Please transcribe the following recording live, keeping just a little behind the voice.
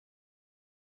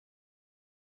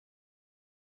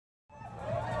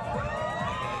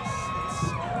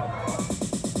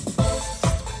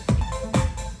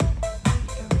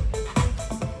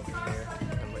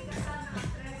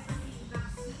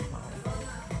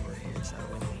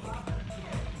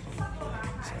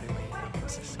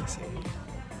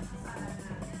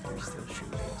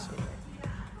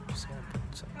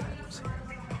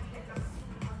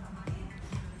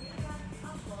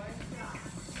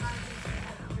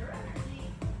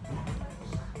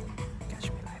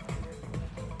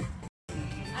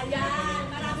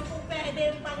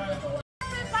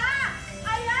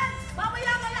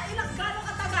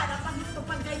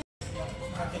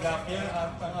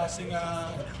klaseng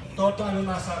todo ano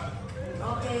nasa.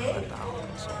 Okay.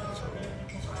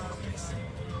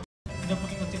 Hindi po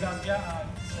ito tilapia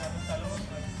sa talon.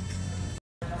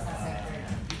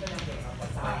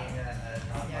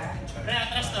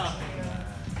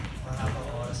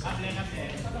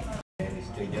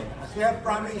 We have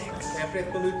promised, siyempre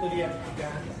tuloy-tuloy ang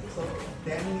higaan. So,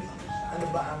 then, ano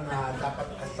ba ang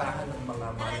dapat asahan ng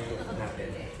mga manunood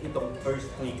natin itong first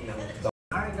week ng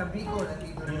Ay, gabi ko,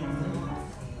 nandito rin po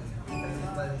si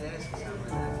Tita Valdez,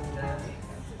 kasama natin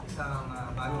isang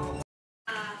bagong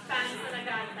Fans na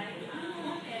nag-aantay.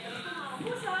 Eto,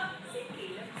 puso,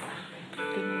 sige.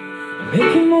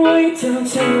 Making my way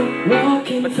downtown,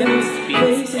 walking fast,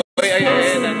 faces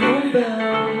passing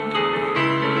homebound.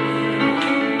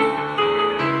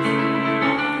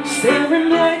 Staring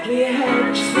blankly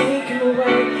ahead, just making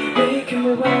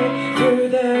my way through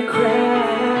the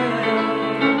crowd.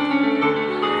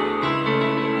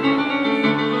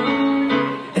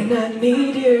 And I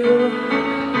need you,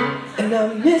 and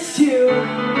I miss you,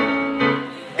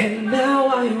 and now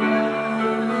I wonder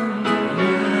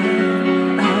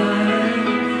why.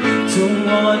 Don't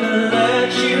wanna let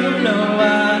you know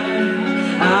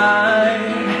I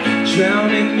drown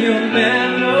in your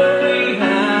memory.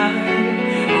 I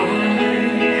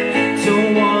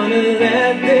don't wanna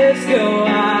let this go.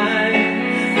 I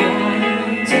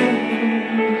don't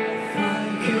if I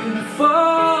could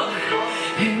fall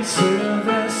into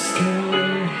the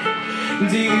sky.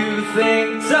 Do you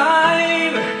think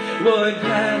time would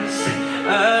pass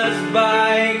us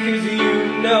by? 'Cause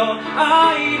you know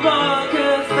I'd walk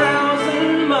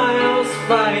 1,000 miles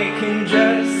if I can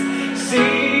just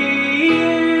see you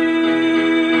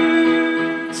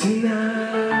tonight.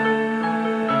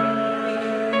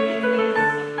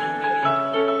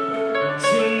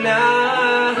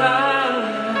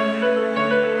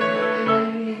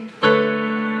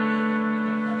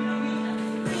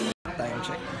 Time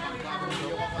check.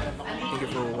 Thank you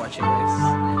for watching, guys.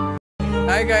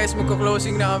 Hi guys,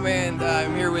 magko-closing na kami and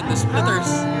I'm here with the Splitters.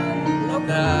 And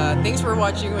thanks for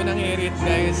watching Unang Hirit,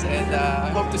 guys, and I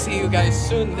hope to see you guys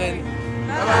soon then.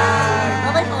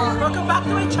 Bye-bye! Okay po. Welcome back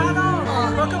to my channel!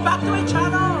 Welcome back to my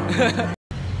channel!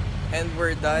 And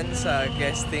we're done sa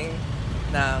guesting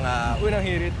ng Unang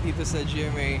Hirit dito sa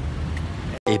GMA.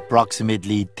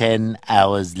 Approximately 10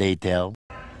 hours later.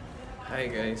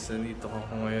 Hi guys, nandito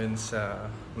ako ngayon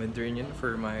sa Medellin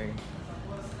for my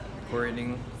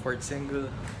recording fourth single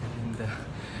and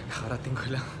kakarating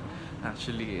ko lang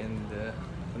actually and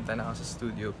punta na ako sa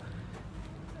studio.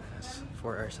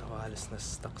 4 hours ako halos na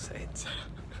stuck sa EDSA.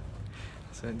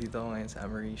 So nandito ako ngayon sa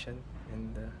Amerasian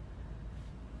and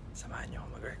samahan niyo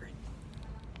ako mag-record.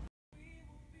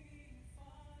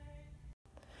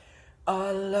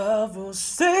 Our love will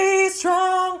stay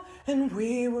strong and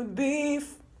we would be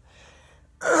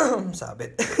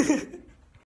sabit.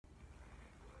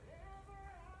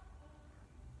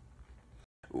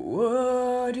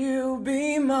 Would you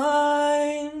be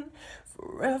mine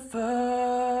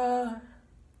forever?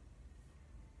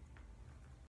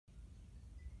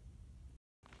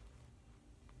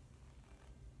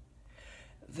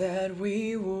 That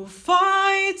we will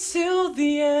fight till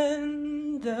the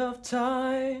end of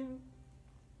time.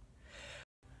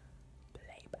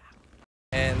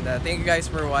 And thank you guys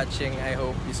for watching. I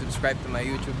hope you subscribe to my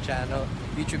YouTube channel,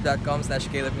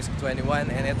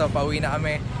 youtube.com/calebmusic21. And ito, pauwi na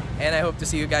kami. And I hope to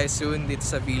see you guys soon dito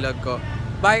sa vlog ko.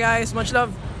 Bye guys! Much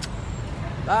love!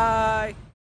 Bye!